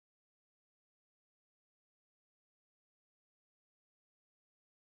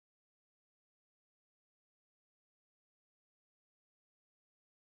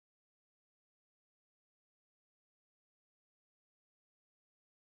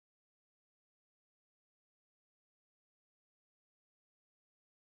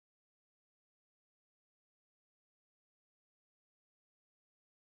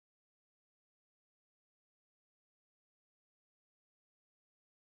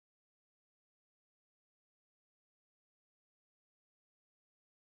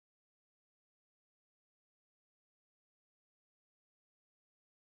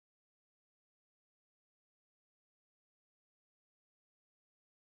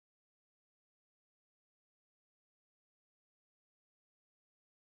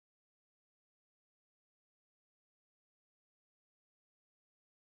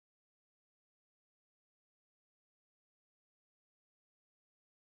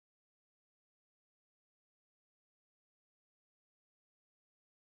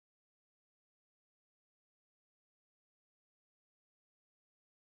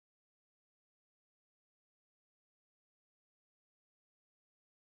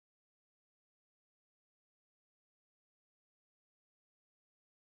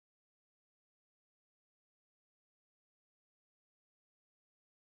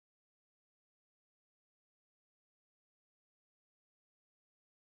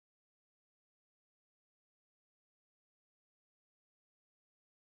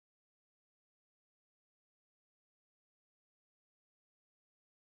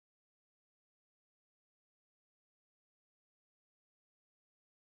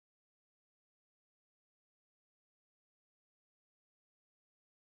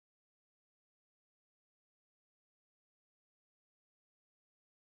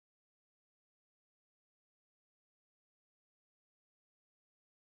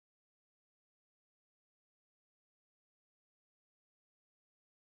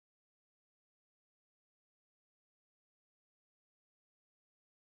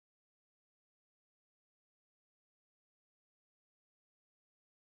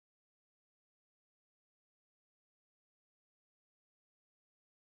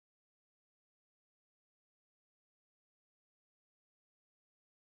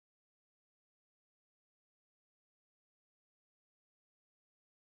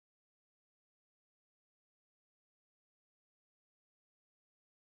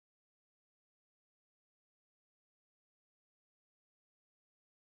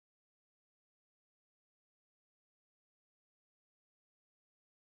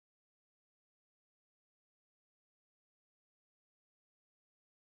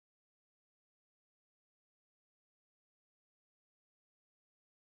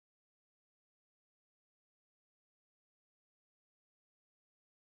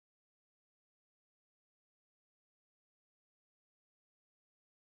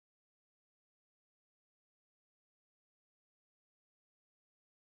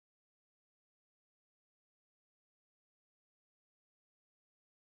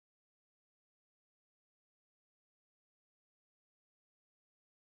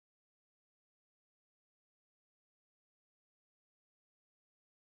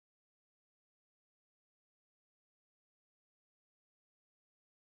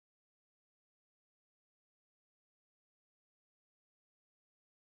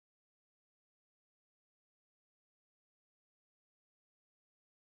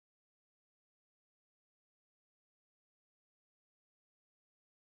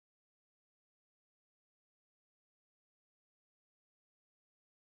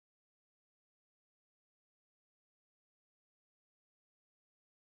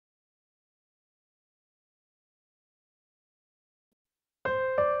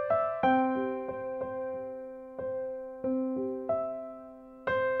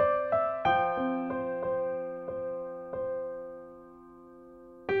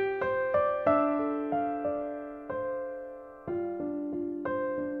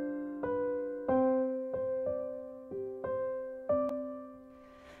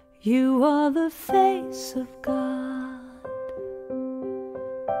You are the face of God.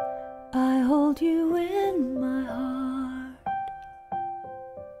 I hold you in my heart.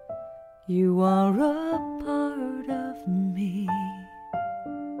 You are a part of me.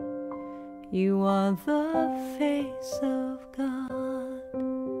 You are the face of God.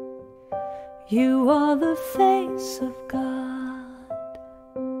 You are the face of God.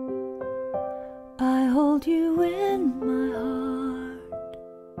 I hold you in my heart.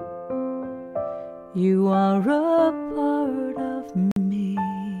 You are a part of me.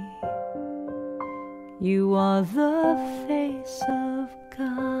 You are the face of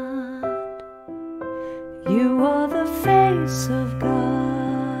God. You are the face of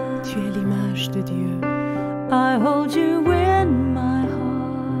God. Tu es l'image de Dieu. I hold you in my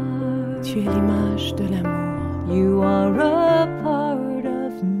heart. Tu es l'image de l'amour. You are a part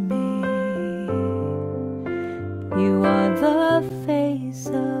of me. You are the face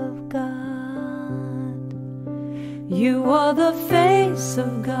of God. You are the face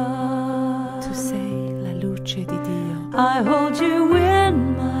of God. Tu sei la luce di Dio. I hold you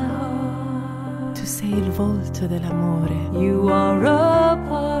in my heart. Tu sei il volto dell'amore. You are a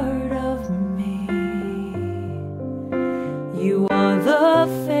part of me. You are the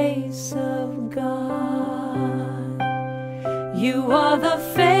face of God. You are the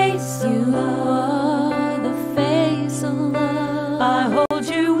face of love. The face of love. I hold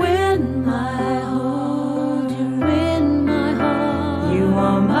you in my heart. You in my heart. You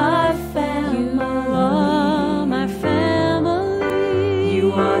are my family. You are my family.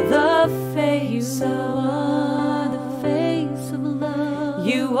 You are the face of love. The face of love.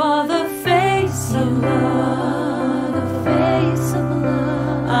 You are the face of love. The face of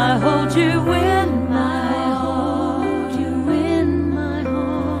love. I hold you in my heart. You in my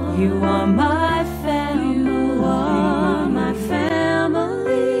heart. You are my family. You are my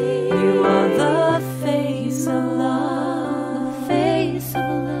family. You are the face of love. The face of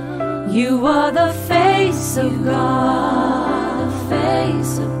love. You are the face of God. The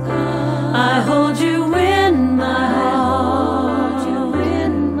face of God. I hold you in my heart. You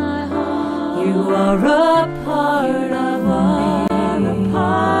in my heart. You are a part of me. A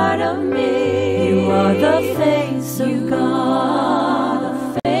part of me. You are the face of God.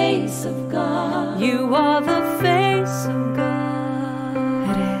 The face of God. You are the face of God.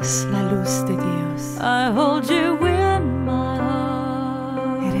 Eres la luz de Dios. I hold you in my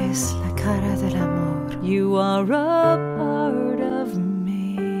heart. Eres la cara del amor. You are a part of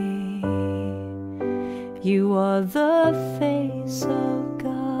me. You are the face of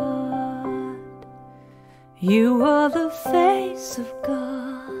God. You are the face of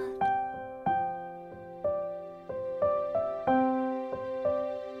God.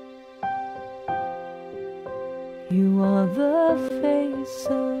 You are the face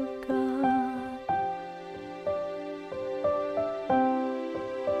of God.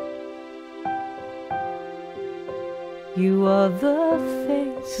 You are the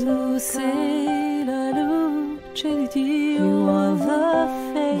face Tu sei la luce di Dio. You are the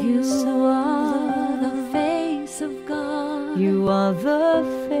face You of are God. the face of God. You are the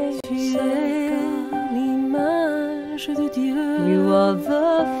face Tu of es God. l'image de Dieu. You are the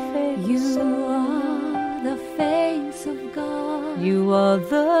face You of God. are the face of God. You are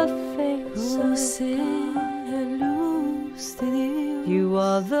the face Tu of sei God. la luz de Dios. You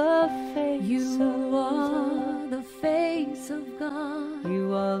are the face You of God. are the face of God.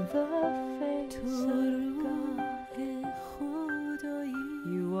 You are the face Tu of God. ruh khudai.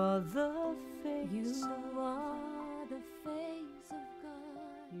 You are the face You of God. are the face of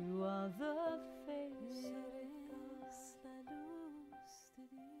God. You are the face of God. Eres la luz de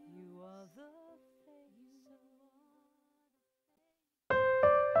Dios. You are the face of God.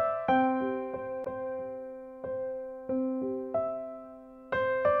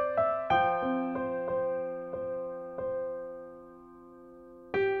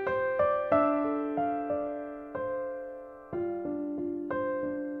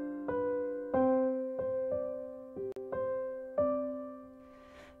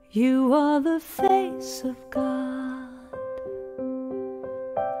 You are the face of God.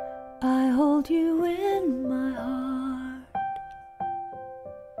 I hold you in my heart.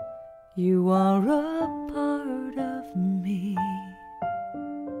 You are a part of me.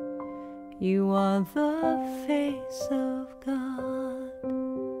 You are the face of God.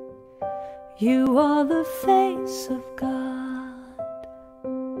 You are the face of God.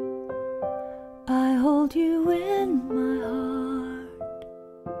 I hold you in my heart.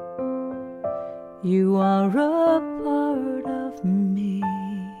 You are a part of me.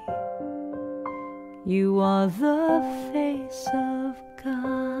 You are the face of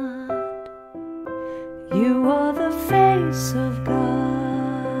God. You are the face of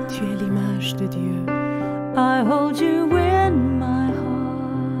God. Tu es l'image de Dieu. I hold you in my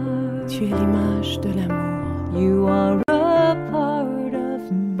heart. Tu es l'image de l'amour. You are a part of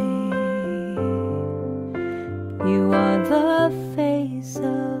me. You are the face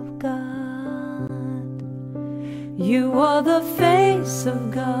of God. You are the face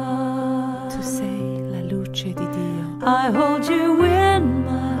of God. Tu sei la luce di Dio. I hold you in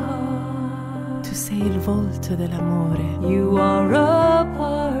my heart. Tu sei il volto dell'amore. You are a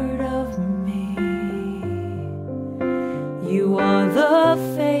part of me. You are the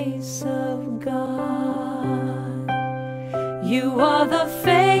face of God. You are the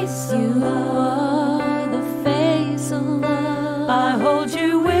face of love. The face of love. I hold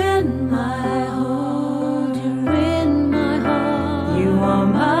you in my heart. You in my heart. You are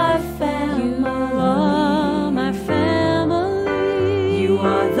my family. You are my family. You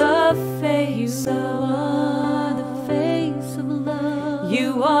are the face of love. The face of love.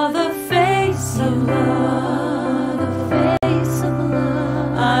 You are the face of love. The face of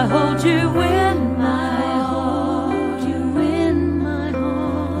love. I hold you in my heart. You in my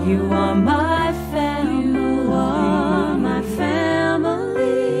heart. You are my family. You are my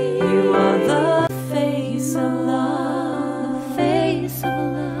family. You are the face of love. The face of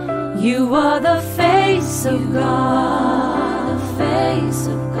love. You are the face of God. The face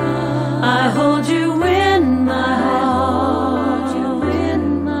of God. I hold you in my heart. You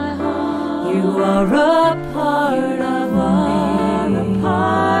in my heart. You are a part of me. A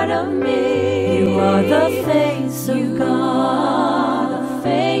part of me. You are the face of God. The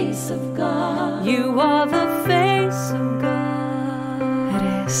face of God. You are the face of God.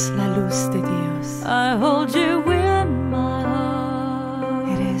 Eres la luz de Dios. I hold you in my heart.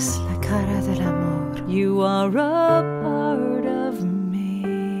 Eres la cara del amor. You are a part of me.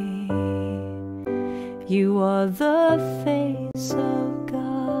 You are the face of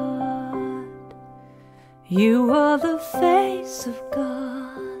God. You are the face of God.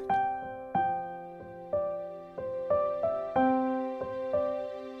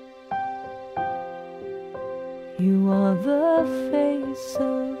 You are the face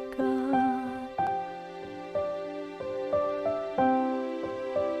of God.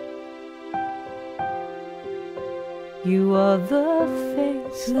 You are the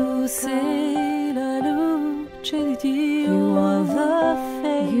face Tu of sei la luce di Dio. You are the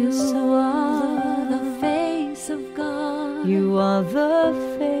face You of are God. the face of God. You are the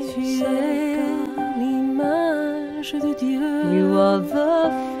face Tu of es God. l'image de Dieu. You are the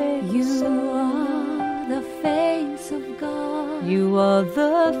face You of God. are the face of God. You are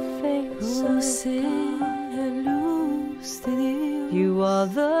the face Tu of sei God. la luz de Dio. You are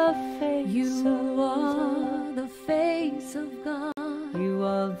the face You of God. are the face of God. You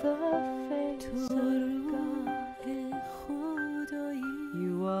are the face Tu of God. روح خدایی.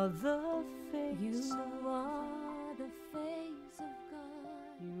 You are the face You of God. are the face of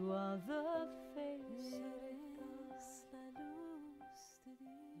God. You are the face of God. Eres la luz de Dios.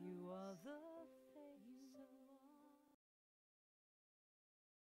 You are the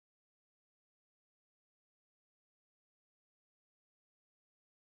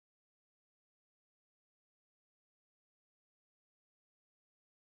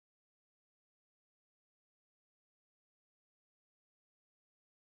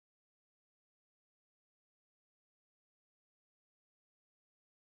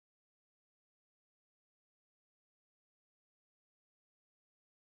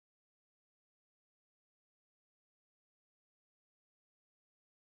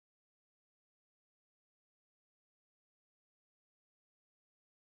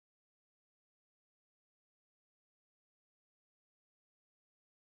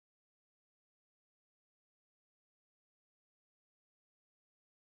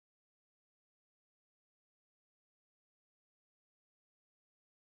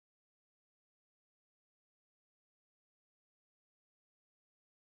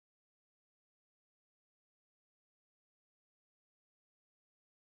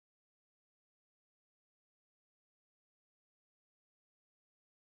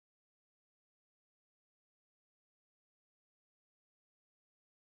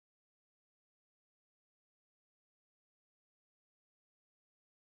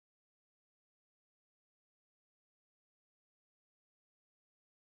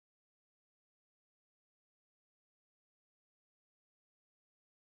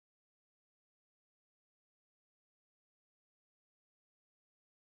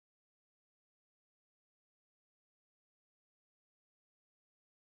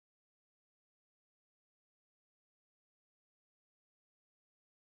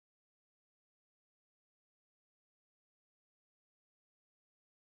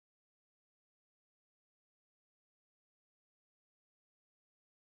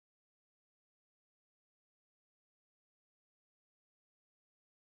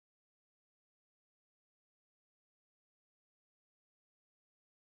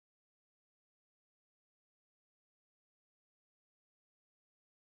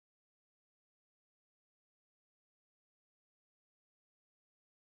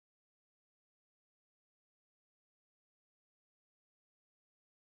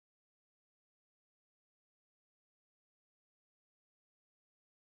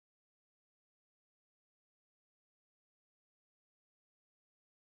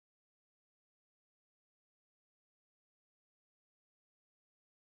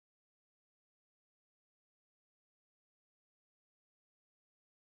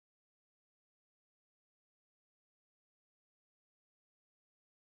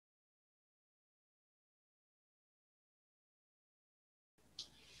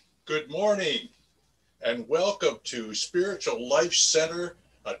Good morning and welcome to Spiritual Life Center,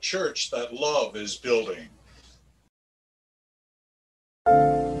 a church that love is building.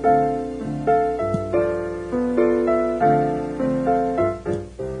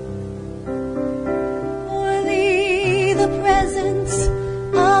 Surely the presence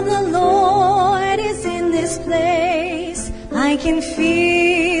of the Lord is in this place. I can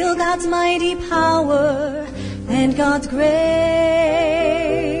feel God's mighty power and God's grace.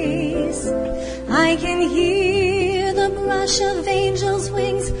 I can hear the brush of angels'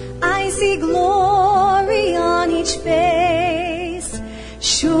 wings. I see glory on each face.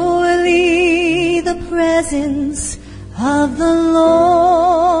 Surely the presence of the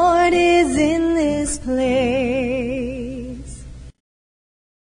Lord is in this place.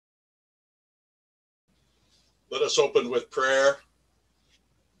 Let us open with prayer.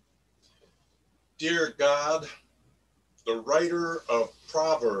 Dear God, the writer of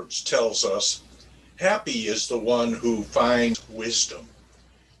Proverbs tells us, happy is the one who finds wisdom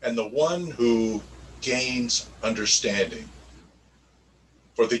and the one who gains understanding.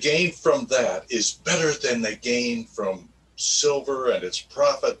 For the gain from that is better than the gain from silver, and its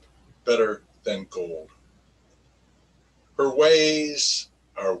profit better than gold. Her ways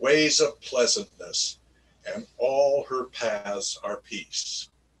are ways of pleasantness, and all her paths are peace.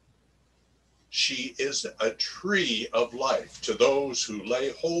 She is a tree of life to those who lay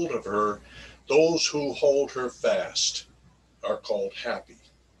hold of her. Those who hold her fast are called happy.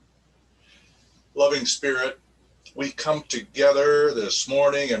 Loving Spirit, we come together this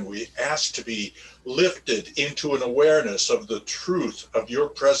morning and we ask to be lifted into an awareness of the truth of your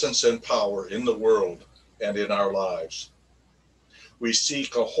presence and power in the world and in our lives. We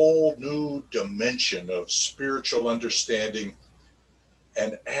seek a whole new dimension of spiritual understanding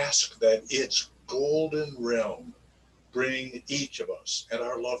and ask that its golden realm bring each of us and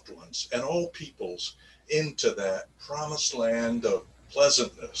our loved ones and all peoples into that promised land of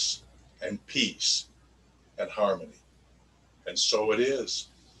pleasantness and peace and harmony. And so it is.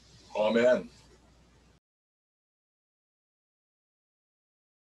 Amen.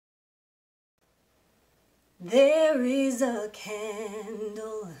 There is a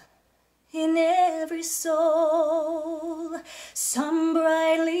candle in every soul, some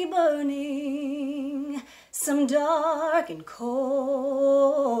brightly burning, some dark and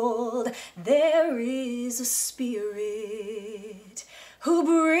cold. There is a spirit who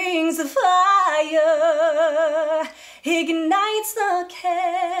brings the fire, ignites the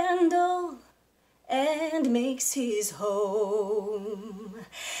candle, and makes his home.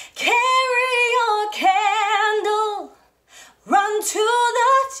 Carry your candle, run to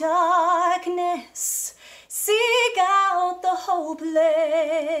the darkness, seek out the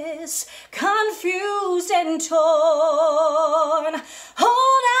hopeless, confused and torn.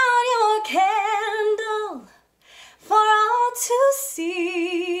 Hold out your candle for all to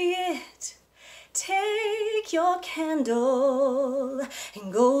see it. Take your candle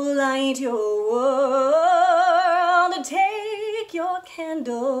and go light your world. Take your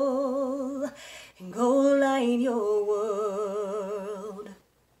candle and go light your world.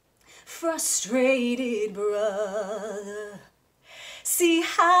 Frustrated brother, see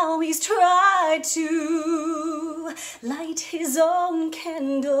how he's tried to light his own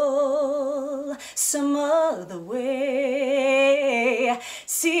candle some other way.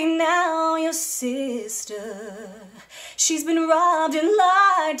 See now your sister, she's been robbed and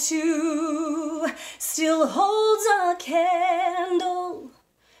lied to, still holds a candle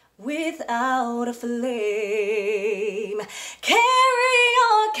without a flame. Carry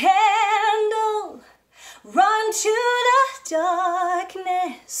your candle, run to the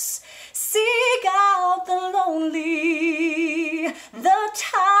darkness, seek out the lonely, the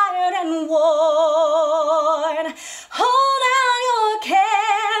tired and worn. Hold out your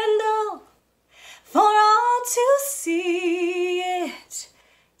candle for all to see it.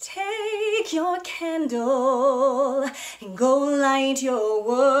 Take your candle and go light your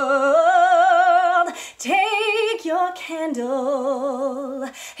world. Take your candle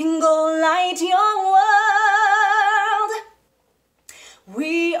and go light your world.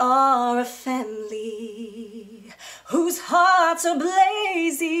 We are a family whose hearts are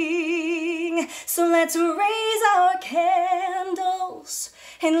blazing, so let's raise our candles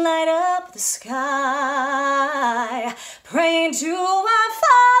and light up the sky, praying to our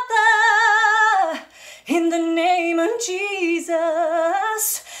Father in the name of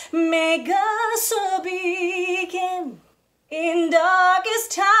Jesus. Make us a beacon in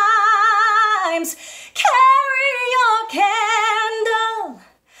darkest times. Carry your candle,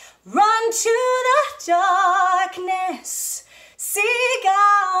 run to the darkness, seek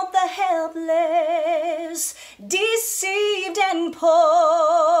out the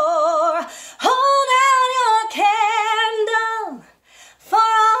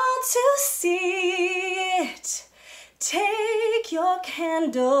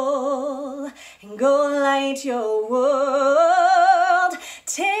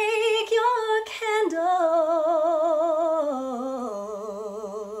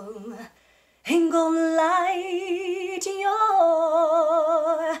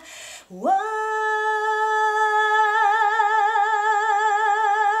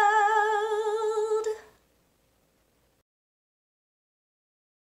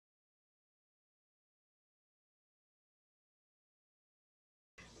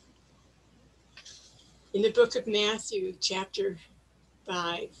In the book of Matthew, chapter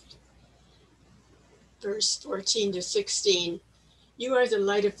 5, verse 14 to 16, you are the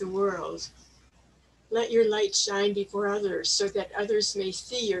light of the world. Let your light shine before others so that others may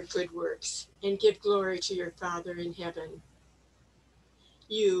see your good works and give glory to your Father in heaven.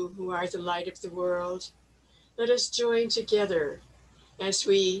 You who are the light of the world, let us join together as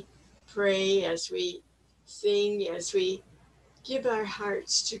we pray, as we sing, as we give our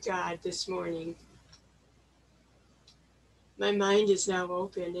hearts to God this morning. My mind is now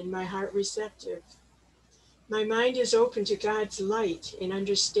open and my heart receptive. My mind is open to God's light and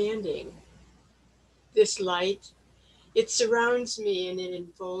understanding. This light, it surrounds me and it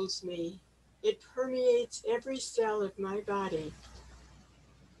enfolds me. It permeates every cell of my body.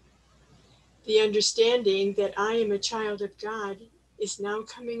 The understanding that I am a child of God is now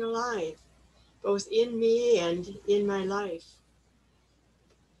coming alive, both in me and in my life.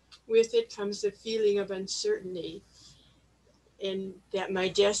 With it comes a feeling of uncertainty and that my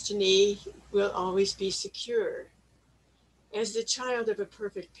destiny will always be secure. As the child of a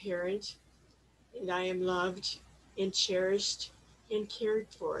perfect parent, and I am loved and cherished and cared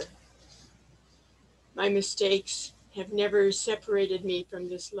for. My mistakes have never separated me from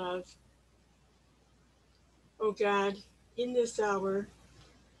this love. Oh God, in this hour,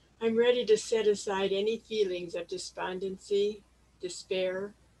 I'm ready to set aside any feelings of despondency,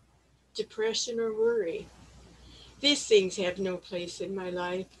 despair, depression, or worry. These things have no place in my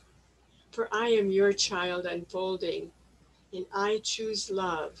life, for I am your child unfolding, and I choose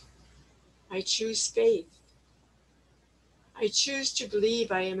love. I choose faith. I choose to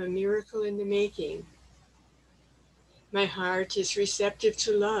believe I am a miracle in the making. My heart is receptive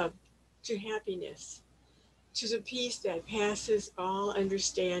to love, to happiness, to the peace that passes all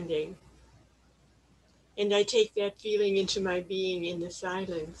understanding. And I take that feeling into my being in the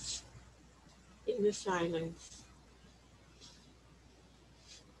silence, in the silence.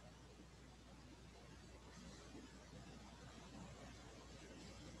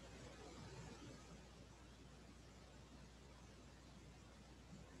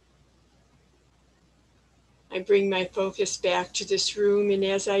 I bring my focus back to this room, and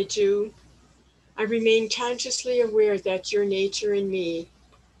as I do, I remain consciously aware that your nature in me,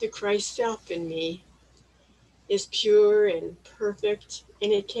 the Christ self in me, is pure and perfect,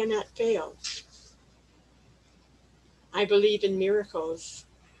 and it cannot fail. I believe in miracles.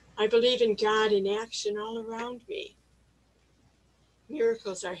 I believe in God in action all around me.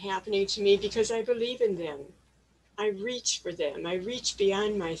 Miracles are happening to me because I believe in them. I reach for them. I reach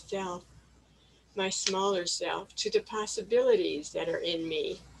beyond myself, my smaller self, to the possibilities that are in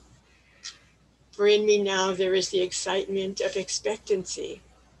me. For in me now there is the excitement of expectancy.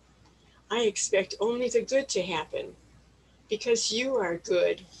 I expect only the good to happen, because you are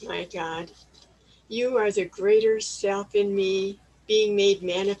good, my God. You are the greater self in me, being made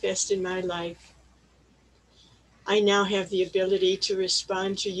manifest in my life. I now have the ability to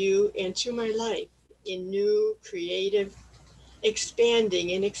respond to you and to my life in new, creative,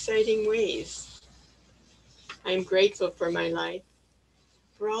 expanding, and exciting ways. I am grateful for my life,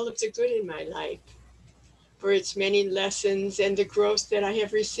 for all of the good in my life, for its many lessons and the growth that I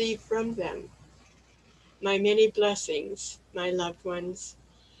have received from them, my many blessings, my loved ones,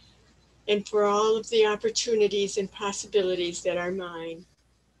 and for all of the opportunities and possibilities that are mine.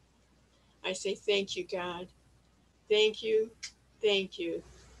 I say thank you, God. Thank you, thank you.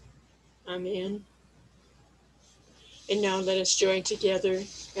 Amen. And now let us join together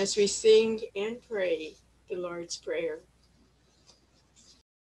as we sing and pray the Lord's Prayer.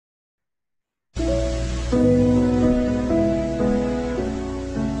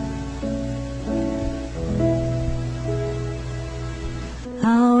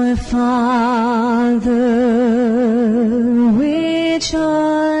 Our Father, which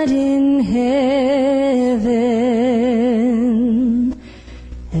art in heaven,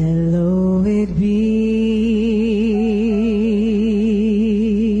 hallowed be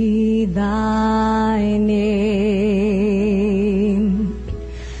thy name.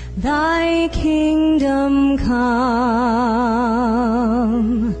 Thy kingdom come,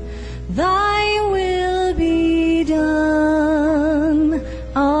 thy will be done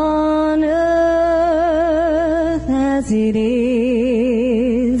on earth as it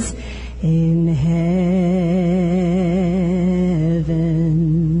is in heaven.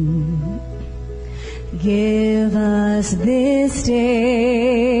 Give us this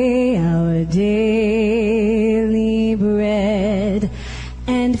day our daily bread,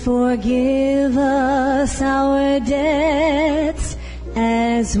 and forgive us our debts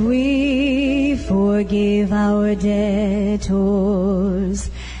as we forgive our debtors.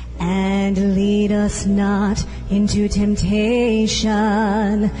 And And lead us not into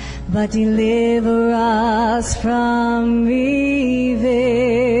temptation, but deliver us from evil.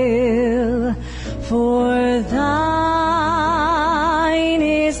 For thine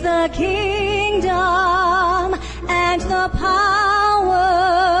is the kingdom, and the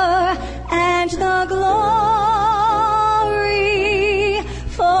power, and the glory,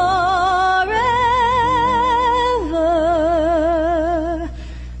 forever.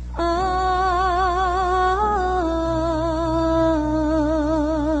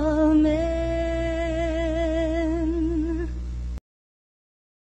 Amen.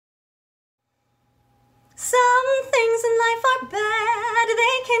 Some things in life are bad,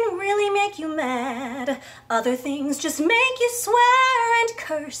 they can really make you mad. Other things just make you swear and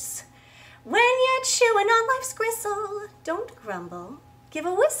curse. When you're chewing on life's gristle, don't grumble, give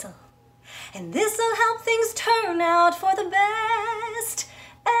a whistle. And this'll help things turn out for the best.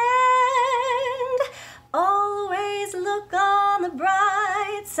 And always look on the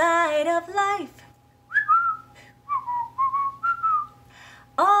bright side of life.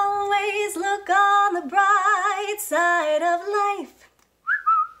 Always look on the bright side of life.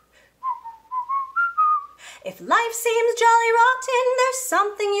 If life seems jolly rotten, there's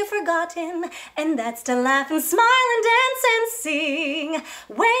something you've forgotten, and that's to laugh and smile and dance and sing.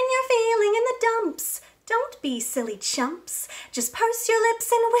 When you're feeling in the dumps, don't be silly chumps. Just purse your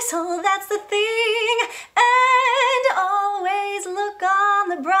lips and whistle, that's the thing. And always look on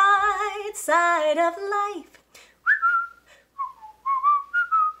the bright side of life.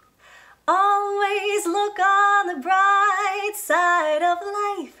 Always look on the bright side of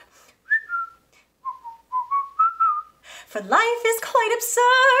life. For life is quite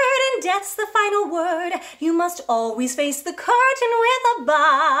absurd, and death's the final word. You must always face the curtain with a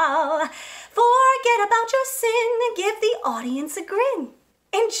bow. Forget about your sin and give the audience a grin.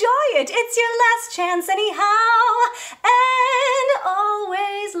 Enjoy it, it's your last chance anyhow. And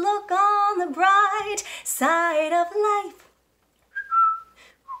always look on the bright side of life.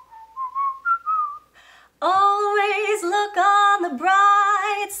 Always look on the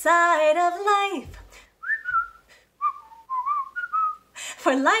bright side of life.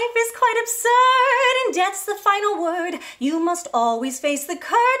 For life is quite absurd, and death's the final word. You must always face the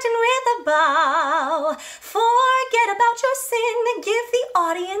curtain with a bow. Forget about your sin and give the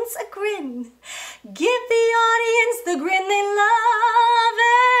audience a grin. Give the audience the grin they love,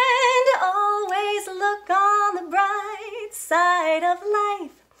 and always look on the bright side of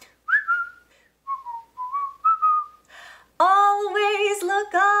life. Always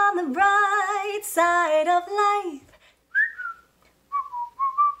look on the bright side of life.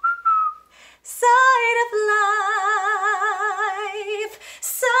 Side of life,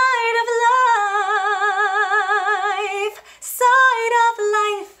 side of life, side of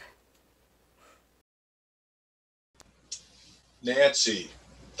life. Nancy,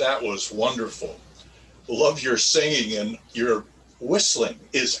 that was wonderful. Love your singing, and your whistling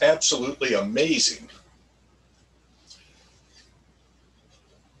is absolutely amazing.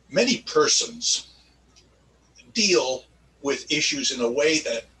 Many persons deal with issues in a way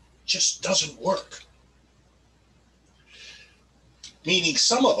that just doesn't work. Meaning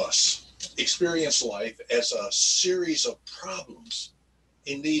some of us experience life as a series of problems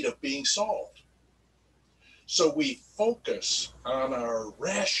in need of being solved. So we focus on our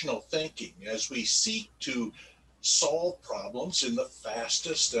rational thinking as we seek to solve problems in the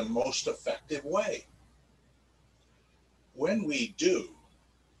fastest and most effective way. When we do,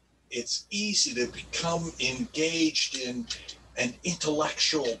 it's easy to become engaged in an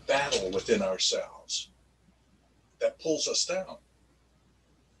intellectual battle within ourselves that pulls us down.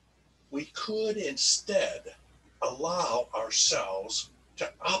 We could instead allow ourselves to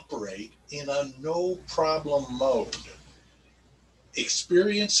operate in a no-problem mode,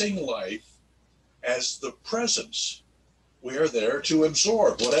 experiencing life as the presence we are there to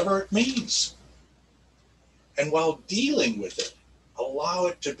absorb, whatever it means. And while dealing with it, allow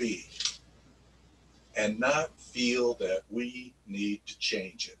it to be, and not feel that we need to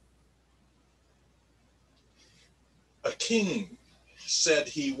change it. A king said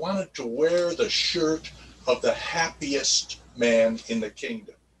he wanted to wear the shirt of the happiest man in the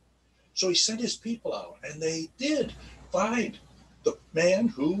kingdom. So he sent his people out, and they did find the man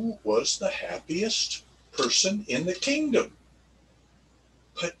who was the happiest person in the kingdom.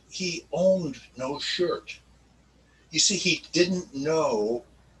 But he owned no shirt. You see, he didn't know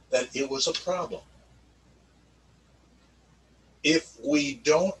that it was a problem. If we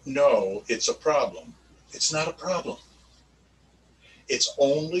don't know it's a problem, it's not a problem. It's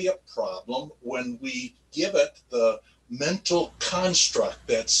only a problem when we give it the mental construct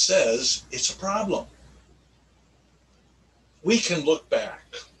that says it's a problem. We can look back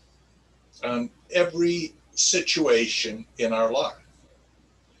on every situation in our life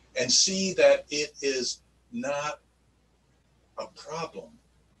and see that it is not a problem,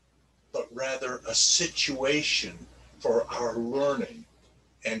 but rather a situation for our learning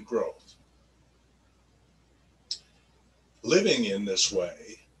and growth. Living in this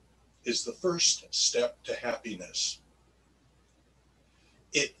way is the first step to happiness.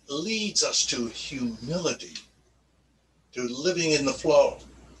 It leads us to humility, to living in the flow.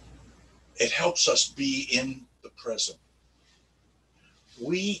 It helps us be in the present.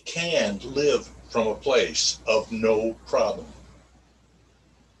 We can live from a place of no problem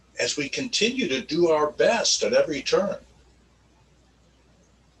as we continue to do our best at every turn.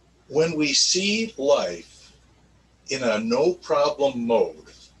 When we see life in a no problem mode,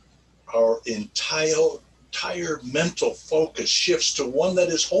 our entire mental focus shifts to one that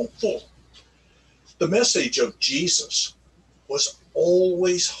is hopeful. The message of Jesus was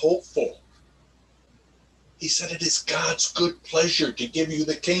always hopeful. He said, it is God's good pleasure to give you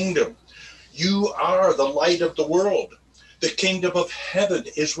the kingdom. You are the light of the world. The kingdom of heaven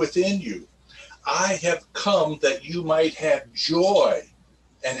is within you. I have come that you might have joy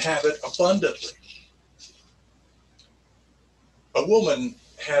and have it abundantly. A woman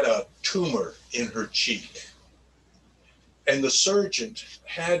had a tumor in her cheek, and the surgeon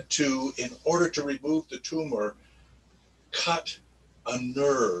had to, in order to remove the tumor, cut a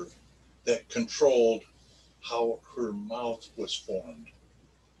nerve that controlled how her mouth was formed.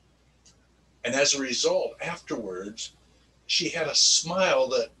 And as a result, afterwards, she had a smile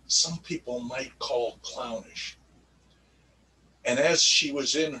that some people might call clownish. And as she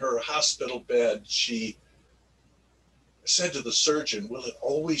was in her hospital bed, she said to the surgeon, will it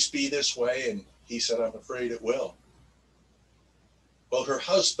always be this way? And he said, I'm afraid it will. Well, her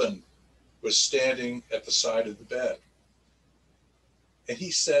husband was standing at the side of the bed. And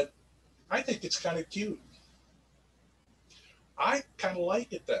he said, I think it's kind of cute. I kind of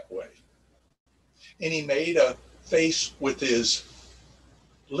like it that way. And he made a face with his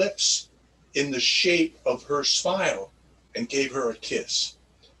lips in the shape of her smile and gave her a kiss.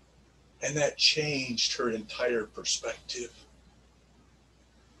 And that changed her entire perspective.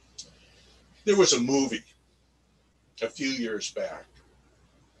 There was a movie a few years back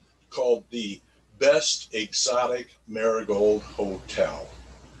called The Best Exotic Marigold Hotel.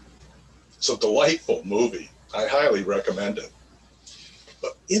 It's a delightful movie. I highly recommend it.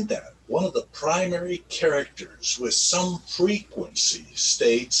 But in that, one of the primary characters with some frequency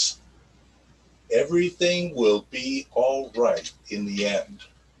states, everything will be all right in the end.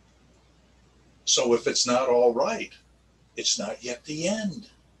 So if it's not all right, it's not yet the end.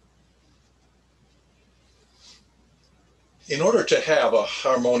 In order to have a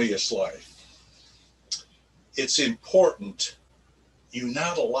harmonious life, it's important you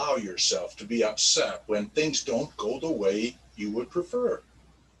not allow yourself to be upset when things don't go the way you would prefer.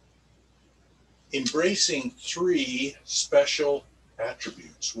 Embracing 3 special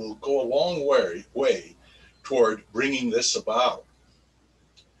attributes will go a long way toward bringing this about.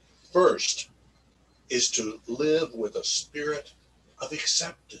 First is to live with a spirit of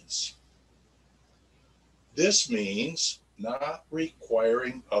acceptance. This means not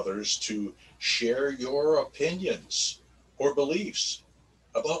requiring others to share your opinions or beliefs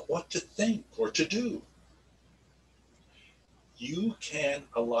about what to think or to do. You can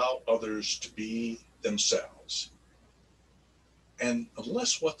allow others to be themselves. And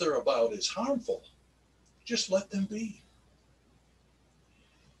unless what they're about is harmful, just let them be.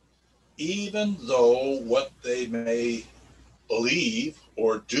 Even though what they may believe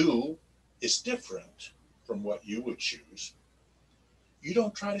or do is different from what you would choose, you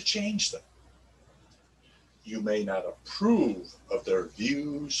don't try to change them. You may not approve of their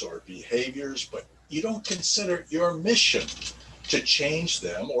views or behaviors, but you don't consider it your mission to change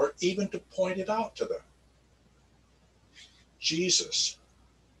them or even to point it out to them. Jesus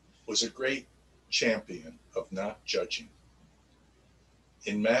was a great champion of not judging.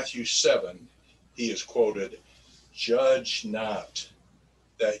 In Matthew 7, he is quoted, "Judge not,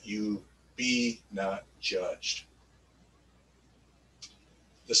 that you be not judged."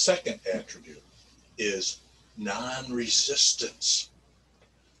 The second attribute is non-resistance.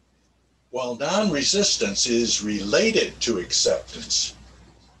 While non-resistance is related to acceptance,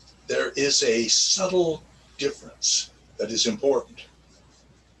 there is a subtle difference that is important.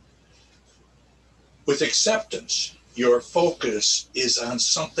 With acceptance, your focus is on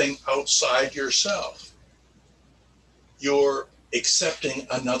something outside yourself. You're accepting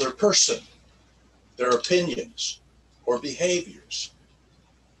another person, their opinions, or behaviors.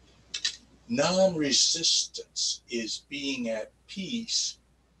 Non-resistance is being at peace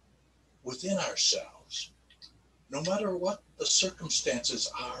within ourselves, no matter what the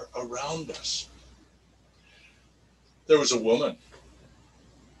circumstances are around us. There was a woman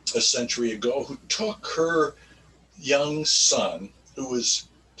a century ago who took her young son, who was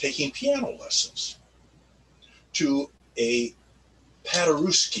taking piano lessons, to a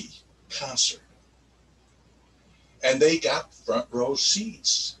Paderewski concert. And they got front row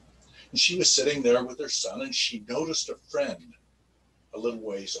seats. And she was sitting there with her son, and she noticed a friend a little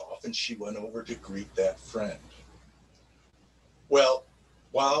ways off, and she went over to greet that friend. Well,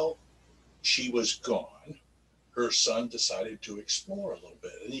 while she was gone, her son decided to explore a little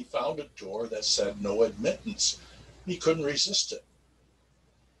bit, and he found a door that said no admittance. He couldn't resist it.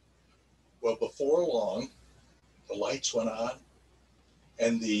 Well, before long, the lights went on,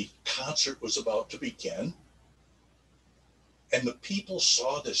 and the concert was about to begin. And the people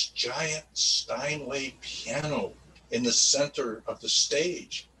saw this giant Steinway piano in the center of the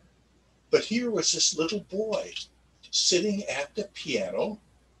stage. But here was this little boy sitting at the piano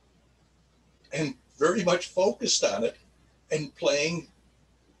and very much focused on it and playing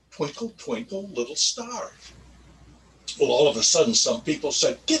Twinkle, Twinkle, Little Star. Well, all of a sudden, some people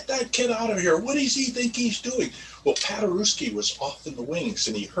said, "Get that kid out of here. What does he think he's doing?" Well, Paderewski was off in the wings,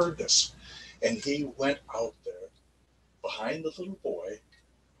 and he heard this. And he went out there behind the little boy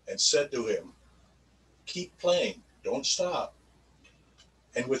and said to him, "Keep playing, don't stop."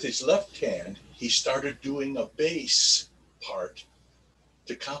 And with his left hand, he started doing a bass part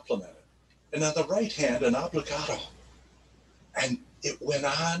to complement it. And on the right hand, an obligato. And it went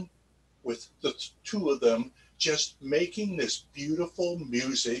on with the two of them just making this beautiful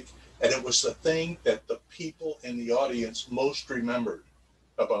music. And it was the thing that the people in the audience most remembered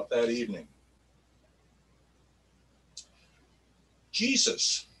about that evening.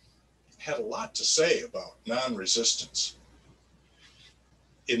 Jesus had a lot to say about non-resistance.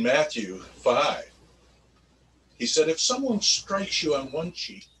 In Matthew 5, he said, if someone strikes you on one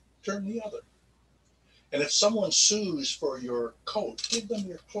cheek, turn the other. And if someone sues for your coat, give them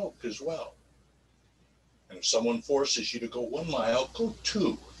your cloak as well. And if someone forces you to go 1 mile, go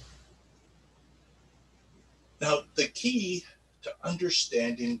 2. Now, the key to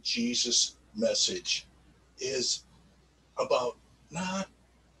understanding Jesus' message is about not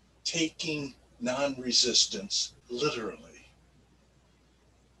taking non-resistance literally.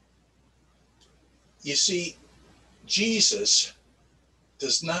 You see, Jesus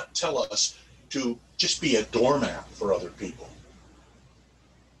does not tell us to just be a doormat for other people.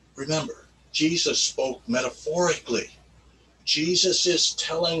 Remember, Jesus spoke metaphorically. Jesus is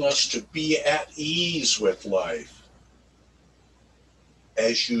telling us to be at ease with life.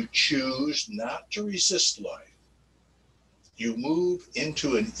 As you choose not to resist life, you move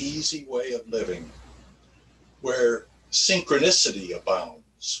into an easy way of living where synchronicity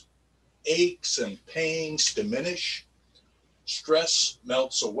abounds, aches and pains diminish, stress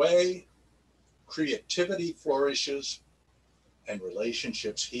melts away, creativity flourishes, and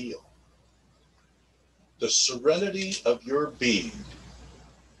relationships heal. The serenity of your being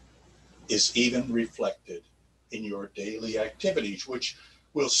is even reflected in your daily activities, which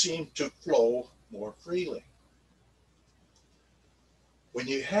will seem to flow more freely. When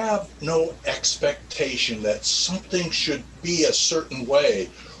you have no expectation that something should be a certain way,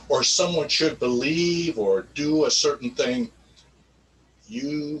 or someone should believe or do a certain thing,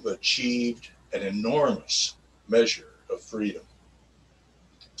 you've achieved an enormous measure of freedom.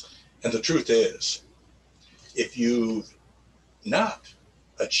 And the truth is, if you've not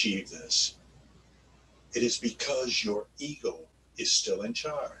achieved this, it is because your ego is still in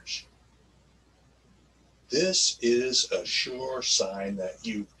charge. This is a sure sign that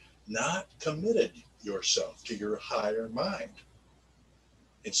you've not committed yourself to your higher mind.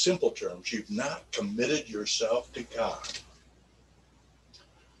 In simple terms, you've not committed yourself to God.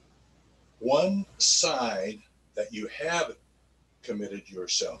 One sign that you have committed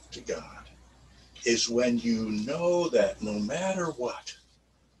yourself to God is when you know that no matter what,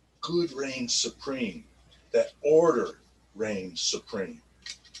 good reigns supreme, that order reigns supreme.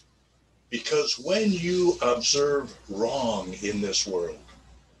 Because when you observe wrong in this world,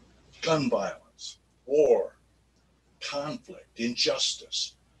 gun violence, war, conflict,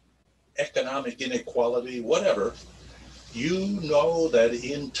 injustice, economic inequality, whatever, you know that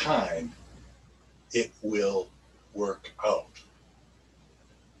in time it will work out.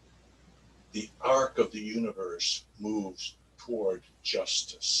 The arc of the universe moves toward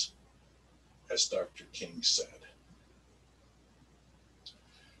justice, as Dr. King said.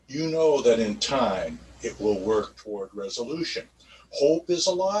 You know that in time it will work toward resolution. Hope is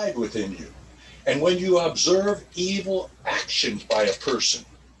alive within you. And when you observe evil actions by a person,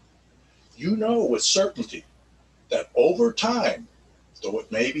 you know with certainty that over time, though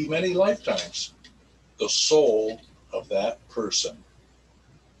it may be many lifetimes, the soul of that person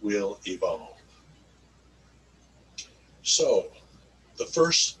will evolve. So, the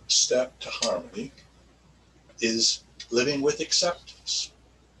first step to harmony is living with acceptance.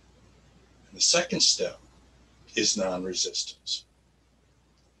 And the second step is non-resistance.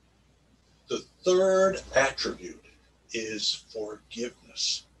 The third attribute is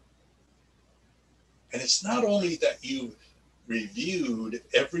forgiveness. And it's not only that you reviewed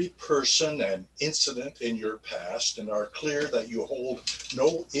every person and incident in your past and are clear that you hold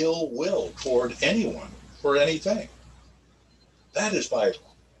no ill will toward anyone for anything. That is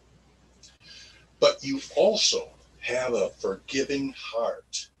vital. But you also have a forgiving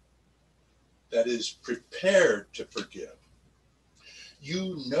heart that is prepared to forgive.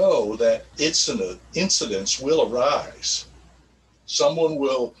 You know that incidents will arise. Someone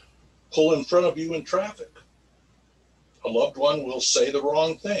will pull in front of you in traffic. A loved one will say the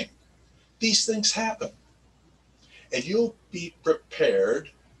wrong thing. These things happen. And you'll be prepared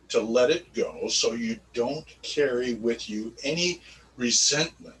to let it go so you don't carry with you any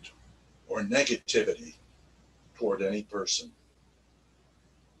resentment or negativity toward any person.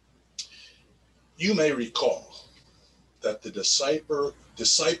 You may recall that the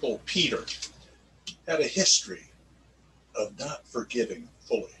disciple Peter had a history of not forgiving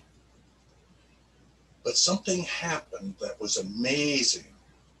fully. But something happened that was amazing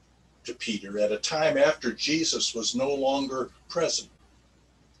to Peter at a time after Jesus was no longer present.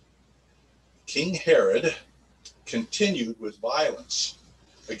 King Herod continued with violence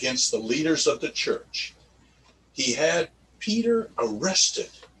against the leaders of the church. He had Peter arrested,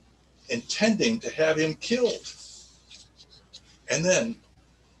 intending to have him killed. And then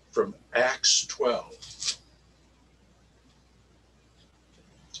from Acts 12.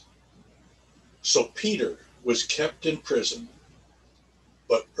 So Peter was kept in prison,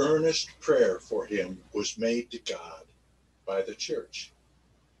 but earnest prayer for him was made to God by the church.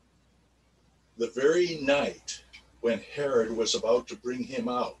 The very night when Herod was about to bring him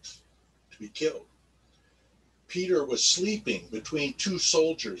out to be killed, Peter was sleeping between two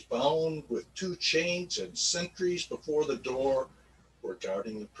soldiers bound with two chains, and sentries before the door were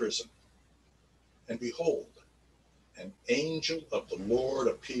guarding the prison. And behold, an angel of the Lord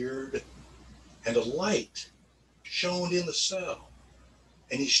appeared, and a light shone in the cell.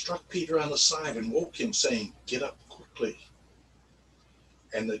 And he struck Peter on the side and woke him, saying, "Get up quickly."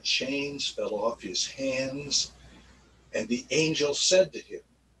 And the chains fell off his hands, and the angel said to him,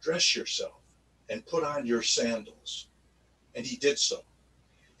 "Dress yourself and put on your sandals." And he did so.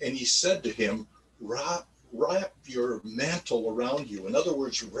 And he said to him, wrap your mantle around you. In other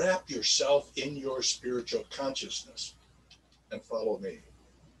words, wrap yourself in your spiritual consciousness and follow me.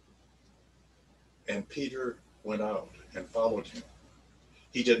 And Peter went out and followed him.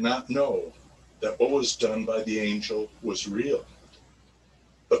 He did not know that what was done by the angel was real,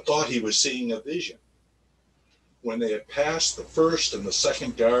 but thought he was seeing a vision. When they had passed the first and the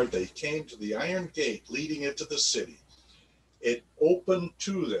second guard, they came to the iron gate leading into the city. It opened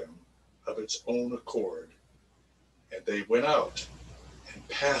to them of its own accord, and they went out and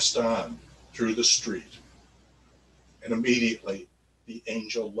passed on through the street. And immediately the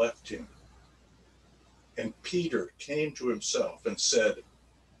angel left him. And Peter came to himself and said,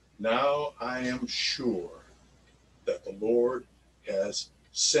 "Now I am sure that the Lord has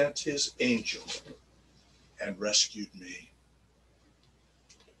sent his angel and rescued me."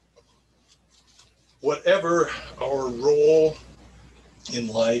 Whatever our role in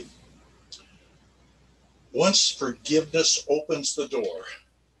life, once forgiveness opens the door,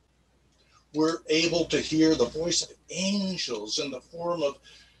 we're able to hear the voice of angels in the form of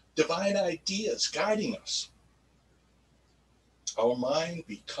divine ideas guiding us. Our mind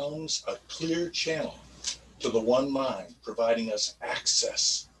becomes a clear channel to the one mind, providing us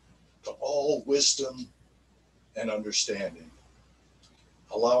access to all wisdom and understanding,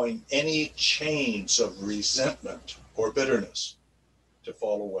 allowing any chains of resentment or bitterness to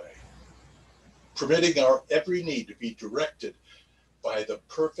fall away, permitting our every need to be directed by the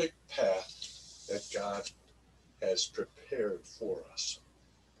perfect path that God has prepared for us.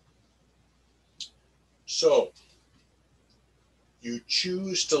 So, you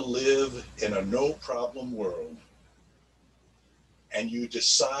choose to live in a no-problem world, and you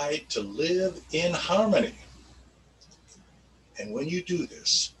decide to live in harmony. And when you do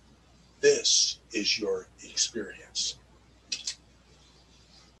this, this is your experience.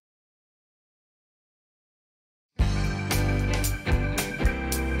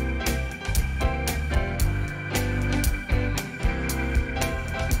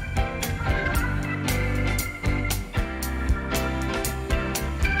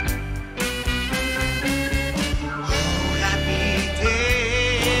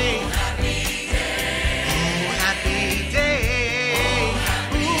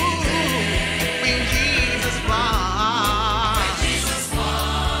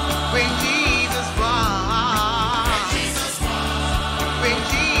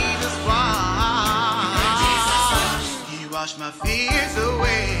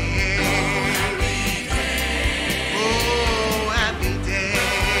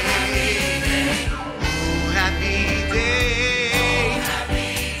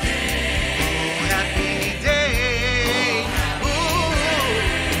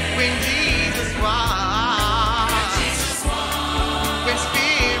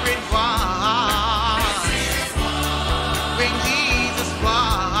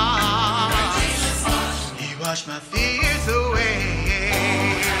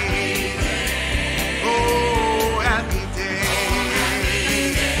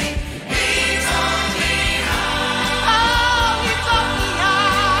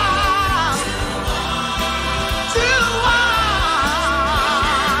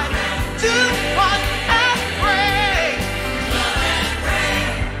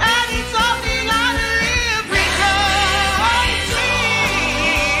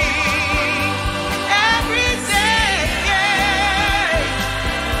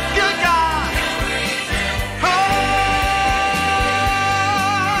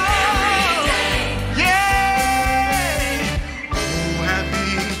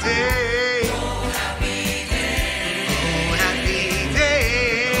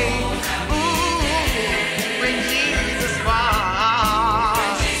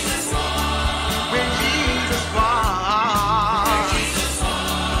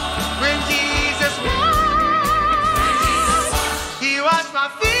 my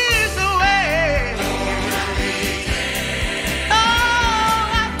fears away. Oh,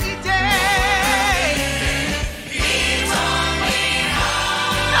 happy day. He brought me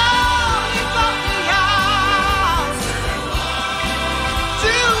out. Oh, he brought me out.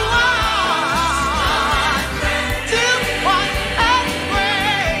 To one and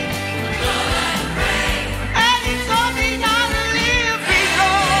pray. And he told me how to live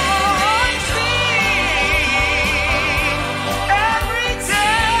rejoicing every day.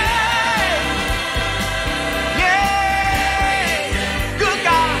 Yeah, good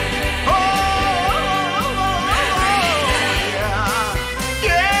God. Oh, yeah,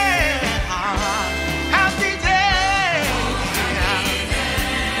 yeah. Happy day.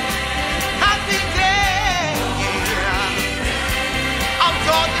 Happy day. Yeah. I'm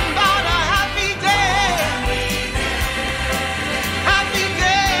talking about a happy day. Happy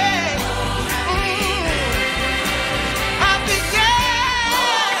day. Happy day.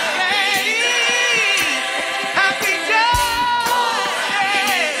 Happy day.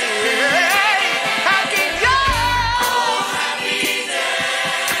 Happy day.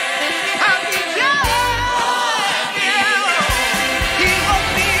 Happy day. He woke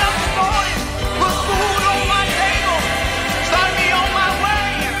me up this morning, put food on my table, started me on my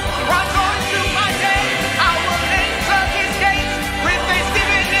way, brought joy to my day. I will enter his gates with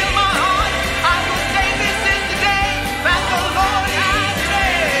thanksgiving in my heart. I will say this is the day that the Lord has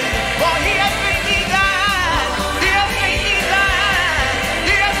made. For he has made me glad. He has made me glad.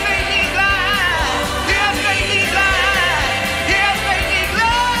 He has made me glad. He has made me glad. He has made me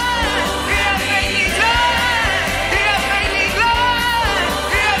glad. He has made me glad. He has made me glad.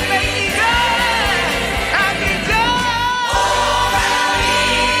 He has made me glad. Happy day.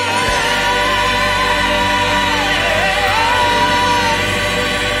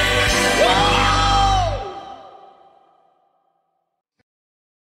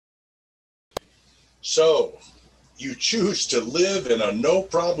 So, you choose to live in a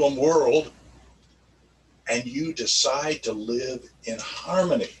no-problem world, and you decide to live in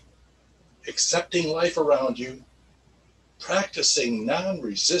harmony, accepting life around you, practicing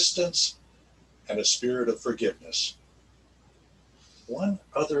non-resistance, and a spirit of forgiveness. One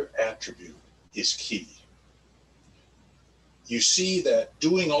other attribute is key. You see that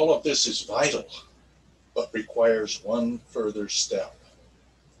doing all of this is vital, but requires one further step: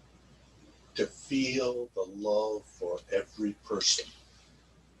 to feel the love for every person.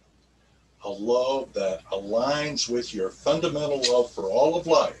 A love that aligns with your fundamental love for all of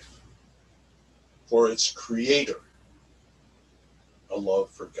life, for its creator, a love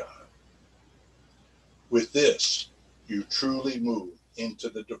for God. With this, you truly move into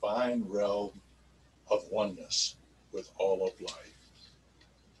the divine realm of oneness with all of life.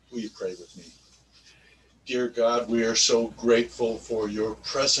 Will you pray with me? Dear God, we are so grateful for your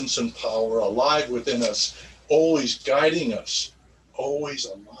presence and power alive within us, always guiding us, always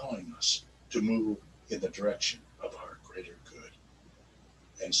allowing us to move in the direction of our greater good.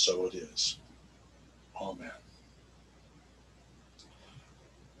 And so it is. Amen.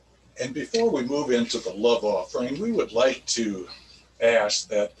 And before we move into the love offering, we would like to ask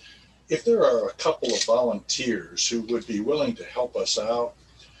that if there are a couple of volunteers who would be willing to help us out.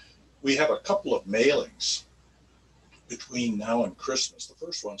 We have a couple of mailings between now and Christmas. The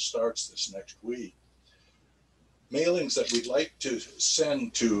first one starts this next week. Mailings that we'd like to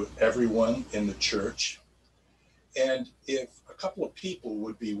send to everyone in the church. And if a couple of people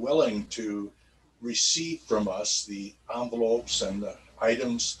would be willing to receive from us the envelopes and the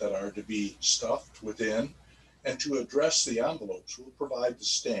items that are to be stuffed within, and to address the envelopes, we'll provide the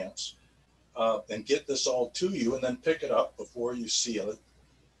stamps and get this all to you, and then pick it up before you seal it.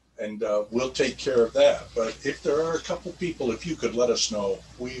 And we'll take care of that. But if there are a couple people, if you could let us know,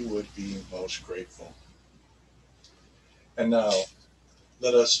 we would be most grateful. And now,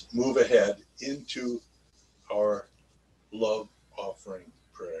 let us move ahead into our love offering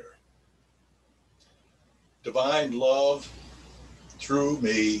prayer. Divine love, through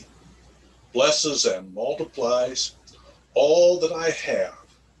me, blesses and multiplies all that I have,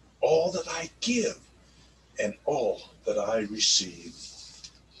 all that I give, and all that I receive.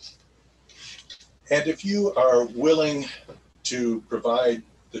 And if you are willing to provide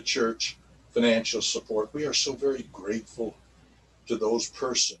the church financial support, we are so very grateful to those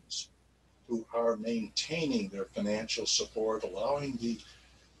persons who are maintaining their financial support, allowing the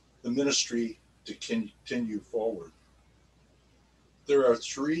ministry to continue forward. There are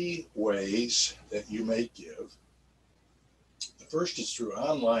three ways that you may give. The first is through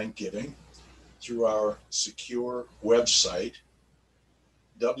online giving, through our secure website,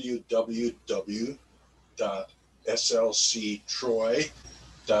 www.slc.org.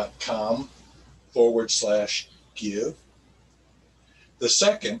 slctroy.com/give. The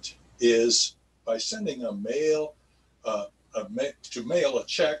second is by sending to mail a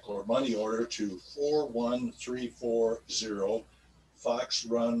check or money order to 41340 Fox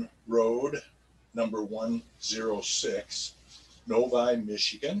Run Road, number 106, Novi,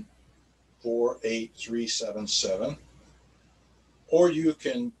 Michigan, 48377. Or you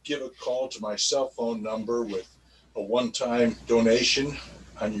can give a call to my cell phone number with a one-time donation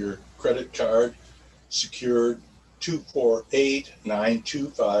on your credit card, secured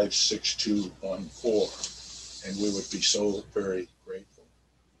 248-925-6214. And we would be so very grateful.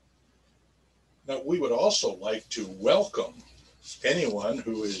 Now, we would also like to welcome anyone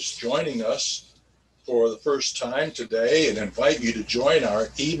who is joining us for the first time today and invite you to join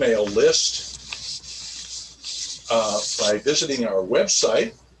our email list by visiting our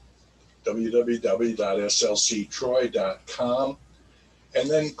website, www.slctroy.com, and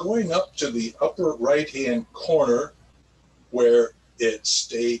then going up to the upper right-hand corner where it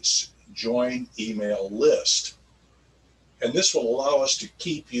states Join Email List. And this will allow us to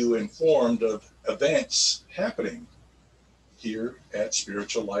keep you informed of events happening here at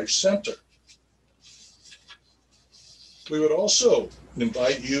Spiritual Life Center. We would also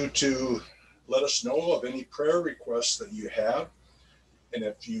invite you to let us know of any prayer requests that you have. And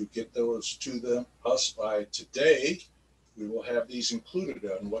if you get those to us by today, we will have these included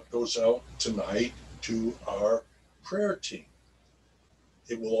on what goes out tonight to our prayer team.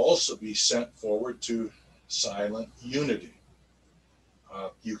 It will also be sent forward to Silent Unity.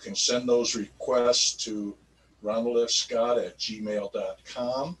 You can send those requests to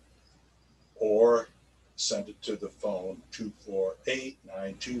ronaldfscott@gmail.com or send it to the phone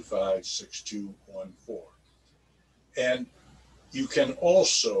 248-925-6214. And you can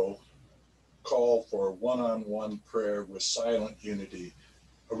also call for one-on-one prayer with Silent Unity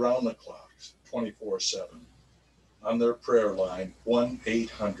around the clock, 24/7, on their prayer line,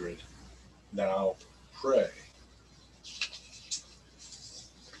 1-800-NOW-PRAY.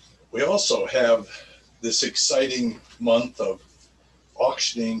 We also have this exciting month of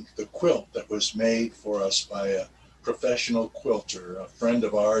auctioning the quilt that was made for us by a professional quilter, a friend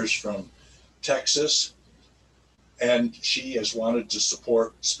of ours from Texas. And she has wanted to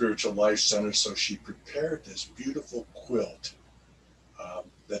support Spiritual Life Center, so she prepared this beautiful quilt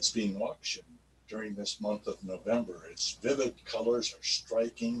that's being auctioned during this month of November. Its vivid colors are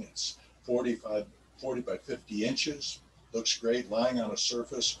striking. It's 40 by 50 inches. Looks great lying on a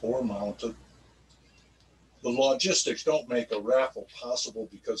surface or mounted. The logistics don't make a raffle possible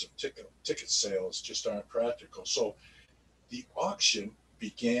because of ticket sales just aren't practical. So the auction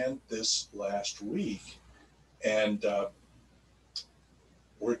began this last week, and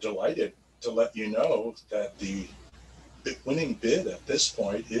we're delighted to let you know that the winning bid at this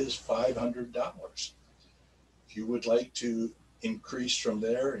point is $500. If you would like to increase from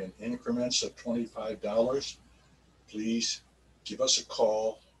there in increments of $25, please give us a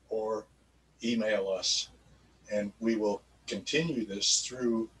call or email us, and we will continue this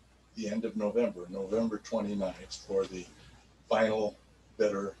through the end of November, November 29th, for the final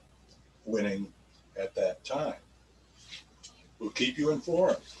bidder winning at that time. We'll keep you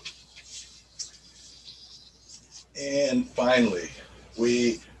informed. And finally,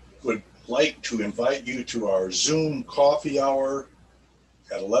 we would like to invite you to our Zoom coffee hour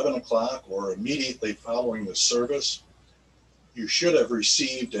at 11 o'clock or immediately following the service. You should have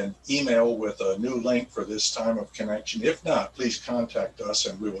received an email with a new link for this time of connection. If not, please contact us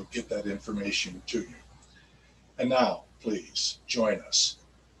and we will get that information to you. And now, please join us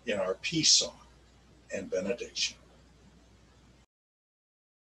in our peace song and benediction.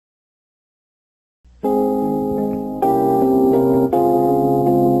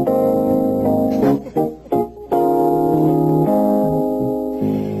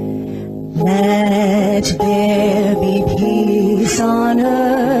 Let there be peace on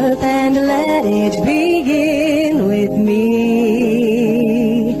earth, and let it begin with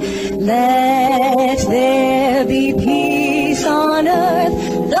me. Let there be peace on earth,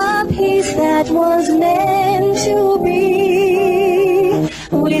 the peace that was meant to be,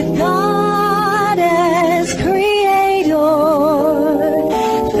 with God as creator,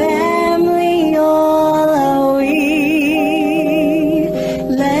 family all are we.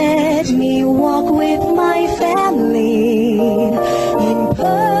 Let me walk with my family in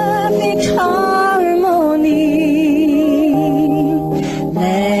perfect harmony.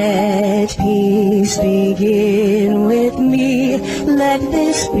 Let peace begin with me. Let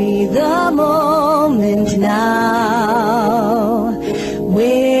this be the moment now.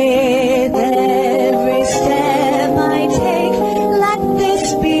 With every step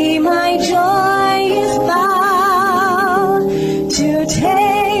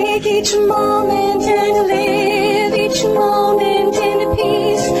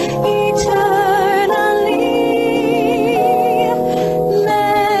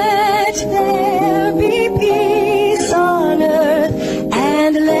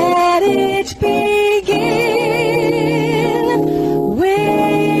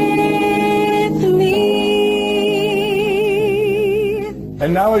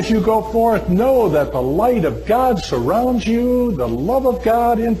now as you go forth, know that the light of God surrounds you, the love of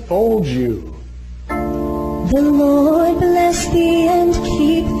God enfolds you. The Lord bless thee and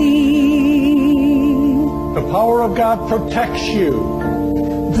keep thee. The power of God protects you.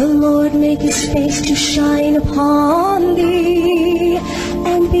 The Lord make his face to shine upon thee,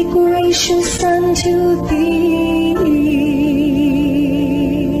 and be gracious unto thee.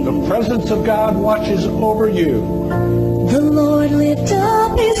 The presence of God watches over you. The Lord lift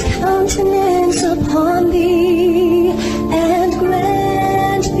up his countenance upon thee, and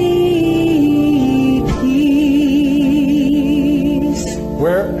grant thee peace.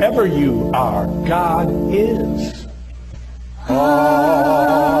 Wherever you are, God is. Amen.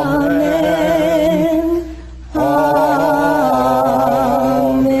 Amen.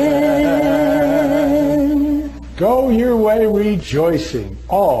 Go your way rejoicing.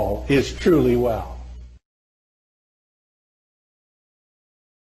 All is truly well.